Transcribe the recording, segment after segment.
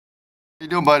How you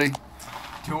doing, buddy?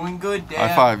 Doing good, Dad.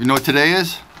 High five. You know what today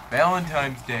is?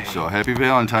 Valentine's Day. So happy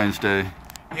Valentine's Day.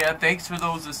 Yeah, thanks for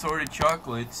those assorted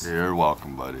chocolates. You're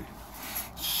welcome, buddy.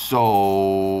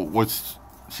 So,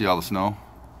 see all the snow?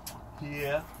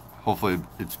 Yeah. Hopefully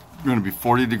it's going to be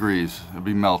 40 degrees. It'll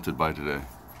be melted by today.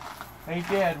 Hey,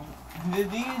 Dad,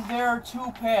 there are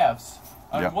two paths.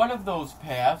 On Yep. one of those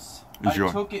paths, I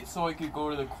Sure. took it so I could go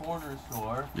to the corner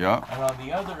store. Yeah. And on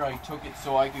the other, I took it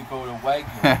so I could go to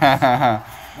Wegmans.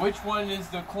 Which one is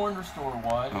the corner store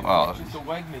one, and Well, which is the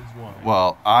Wegmans one?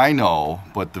 Well, I know,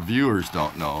 but the viewers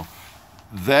don't know.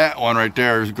 That one right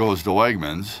there goes to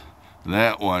Wegmans.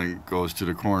 That one goes to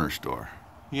the corner store.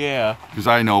 Yeah. Because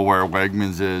I know where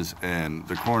Wegmans is and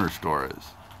the corner store is.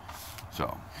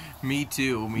 So. Me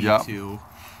too, me Yep. too.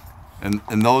 And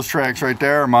those tracks right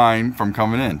there are mine from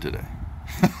coming in today.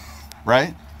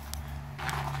 Right?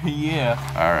 Yeah.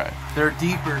 All right. They're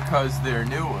deeper because they're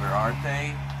newer, aren't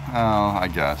they? Oh, I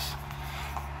guess.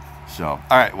 So, all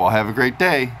right. Well, have a great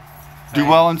day. Do Thanks.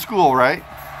 well in school, right?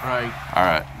 Right. All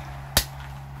right.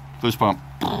 Fist pump.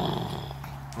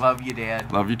 Love you,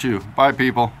 Dad. Love you too. Bye,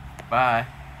 people. Bye.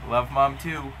 Love Mom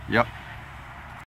too. Yep.